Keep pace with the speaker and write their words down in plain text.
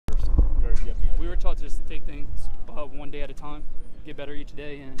taught to just take things one day at a time, get better each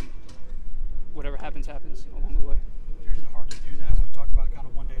day, and whatever happens, happens along the way. Is it hard to do that when you talk about kind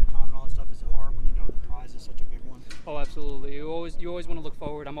of one day at a time and all that stuff? Is it hard when you know the prize is such a big one? Oh, absolutely. You always want to look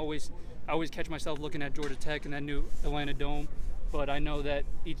forward. I always catch myself looking at Georgia Tech and that new Atlanta Dome, but I know that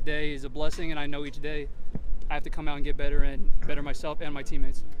each day is a blessing, and I know each day I have to come out and get better and better myself and my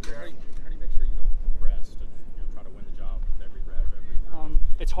teammates. How do you make sure you don't rest and try to win the job with every rep, every?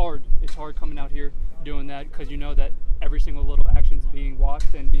 It's hard. It's hard coming out here doing that because you know that every single little action is being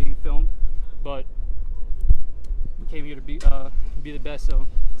watched and being filmed, but we came here to be the best, so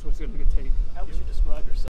that's what's going to take. How would you describe yourself?